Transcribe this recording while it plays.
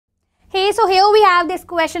Okay, so here we have this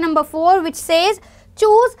question number 4, which says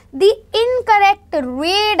choose the incorrect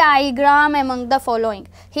ray diagram among the following.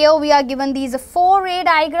 Here we are given these 4 ray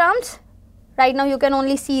diagrams. Right now you can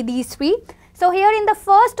only see these 3. So here in the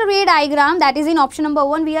first ray diagram, that is in option number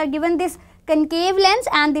 1, we are given this concave lens,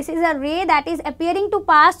 and this is a ray that is appearing to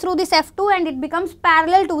pass through this F2 and it becomes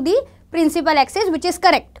parallel to the principal axis, which is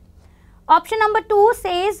correct. Option number 2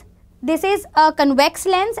 says this is a convex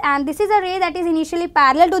lens and this is a ray that is initially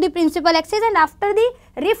parallel to the principal axis, and after the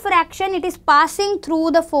refraction it is passing through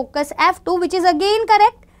the focus F2, which is again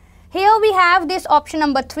correct. Here we have this option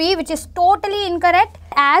number 3, which is totally incorrect,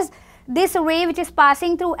 as this ray which is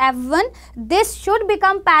passing through F1, this should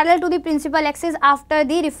become parallel to the principal axis after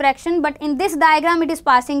the refraction, but in this diagram it is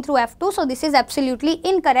passing through F2, so this is absolutely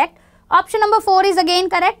incorrect. Option number 4 is again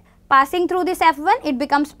correct. Passing through this F1, it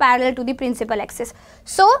becomes parallel to the principal axis.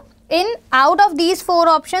 So out of these 4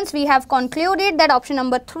 options, we have concluded that option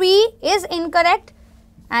number 3 is incorrect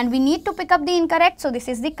and we need to pick up the incorrect. So this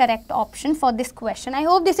is the correct option for this question. I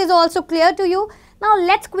hope this is also clear to you. Now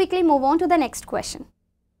let's quickly move on to the next question.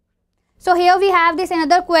 So here we have this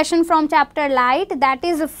another question from chapter Light, that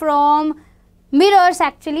is from mirrors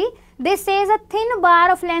actually. This says a thin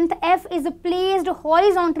bar of length f is placed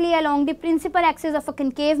horizontally along the principal axis of a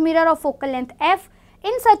concave mirror of focal length f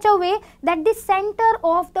in such a way that the center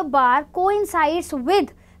of the bar coincides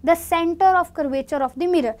with the center of curvature of the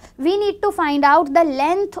mirror. We need to find out the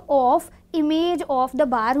length of image of the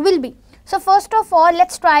bar will be. So first of all,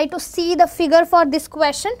 let's try to see the figure for this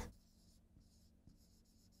question.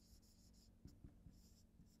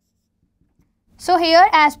 So here,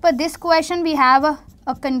 as per this question, we have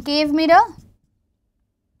a concave mirror.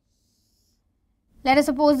 Let us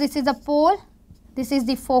suppose this is a pole, this is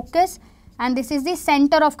the focus, and this is the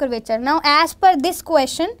center of curvature. Now as per this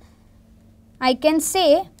question, I can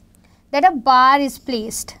say that a bar is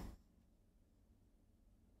placed.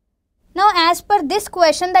 Now as per this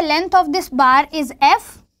question, the length of this bar is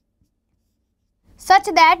f, such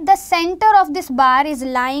that the center of this bar is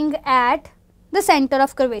lying at the center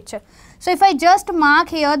of curvature. So if I just mark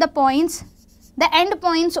here the points, the end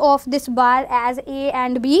points of this bar as A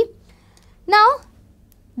and B. Now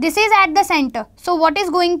this is at the center. So what is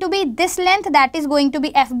going to be this length? That is going to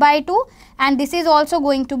be f by 2, and this is also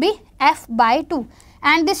going to be f by 2.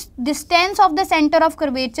 And this distance of the center of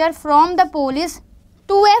curvature from the pole is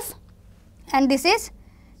 2f, and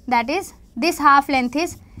this half length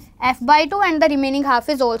is f by 2, and the remaining half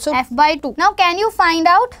is also f by 2. Now can you find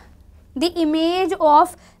out the image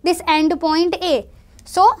of this end point A?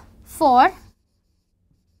 So for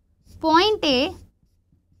point A,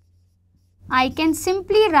 I can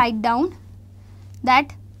simply write down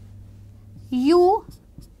that u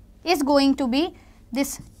is going to be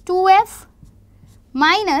this 2f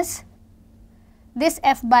minus this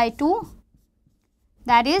f by 2,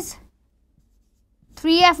 that is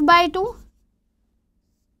 3f by 2.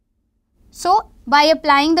 So by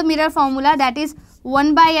applying the mirror formula, that is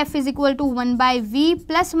 1 by f is equal to 1 by v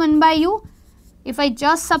plus 1 by u. If I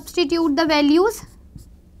just substitute the values,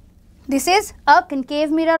 this is a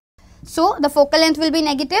concave mirror. So the focal length will be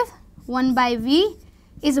negative. 1 by v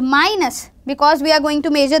is minus, because we are going to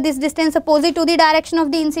measure this distance opposite to the direction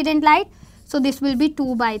of the incident light. So this will be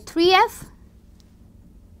 2 by 3f.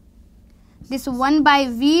 This 1 by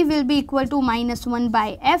v will be equal to minus 1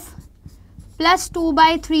 by f plus 2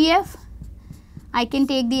 by 3f. I can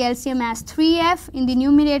take the LCM as 3f. In the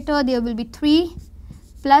numerator, there will be 3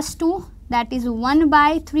 plus 2, that is 1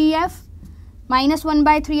 by 3f, minus 1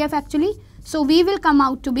 by 3f actually. So v will come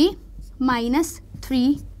out to be minus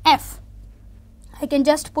 3f. I can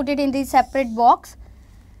just put it in the separate box.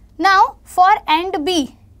 Now for end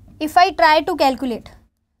B, if I try to calculate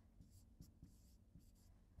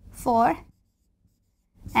for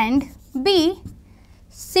end B,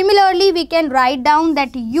 similarly we can write down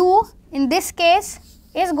that u in this case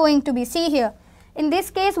is going to be, see here, in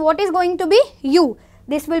this case what is going to be u?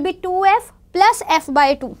 This will be 2f plus f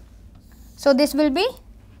by 2. So this will be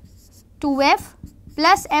 2f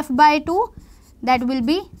plus f by 2, that will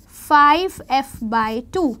be 5f by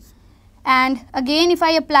 2. And again if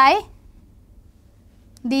I apply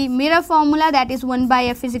the mirror formula, that is 1 by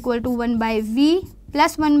f is equal to 1 by v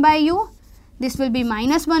plus 1 by u, this will be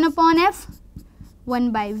minus 1 upon f,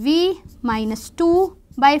 1 by v minus 2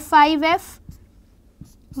 by 5f,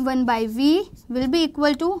 1 by v will be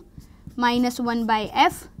equal to minus 1 by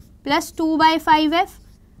f plus 2 by 5f.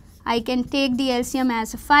 I can take the LCM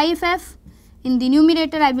as 5f. In the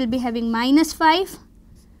numerator, I will be having minus 5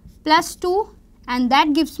 plus 2, and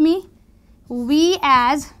that gives me v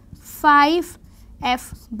as 5f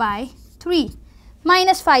by 3,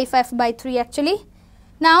 minus 5f by 3 actually.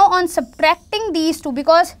 Now on subtracting these two,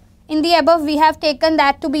 because in the above we have taken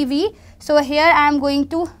that to be V, so here I am going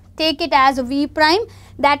to take it as V prime.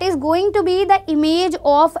 That is going to be the image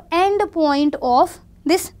of end point of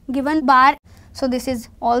this given bar. So this is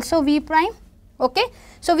also V prime. Okay.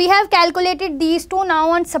 So we have calculated these two.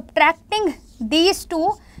 Now on subtracting these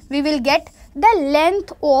two, we will get the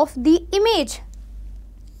length of the image.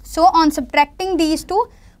 So on subtracting these two,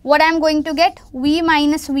 what I am going to get? V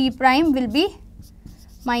minus V prime will be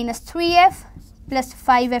minus 3f plus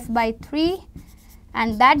 5f by 3,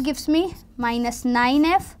 and that gives me minus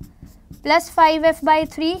 9f plus 5f by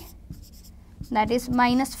 3, that is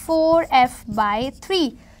minus 4f by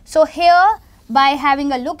 3. So here, by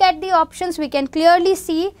having a look at the options, we can clearly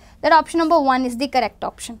see that option number 1 is the correct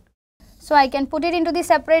option. So I can put it into the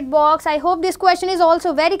separate box. I hope this question is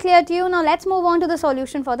also very clear to you. Now let's move on to the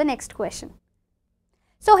solution for the next question.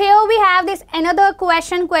 So here we have this another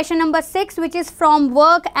question, question number 6, which is from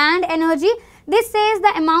work and energy. This says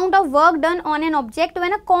the amount of work done on an object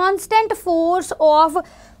when a constant force of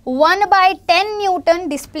 1 by 10 Newton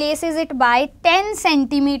displaces it by 10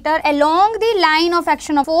 centimeter along the line of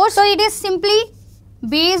action of force. So it is simply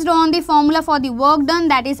based on the formula for the work done,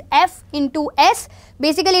 that is F into S.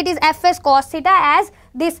 Basically it is Fs cos theta, as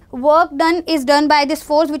this work done is done by this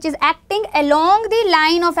force which is acting along the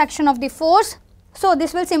line of action of the force. So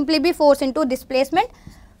this will simply be force into displacement.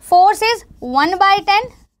 Force is 1 by 10.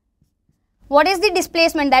 What is the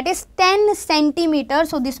displacement? That is 10 centimeter.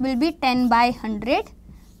 So this will be 10 by 100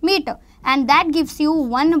 meter, and that gives you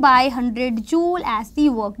 1 by 100 joule as the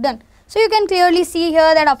work done. So you can clearly see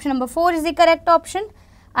here that option number 4 is the correct option.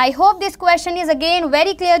 I hope this question is again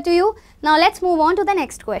very clear to you. Now let's move on to the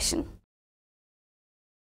next question.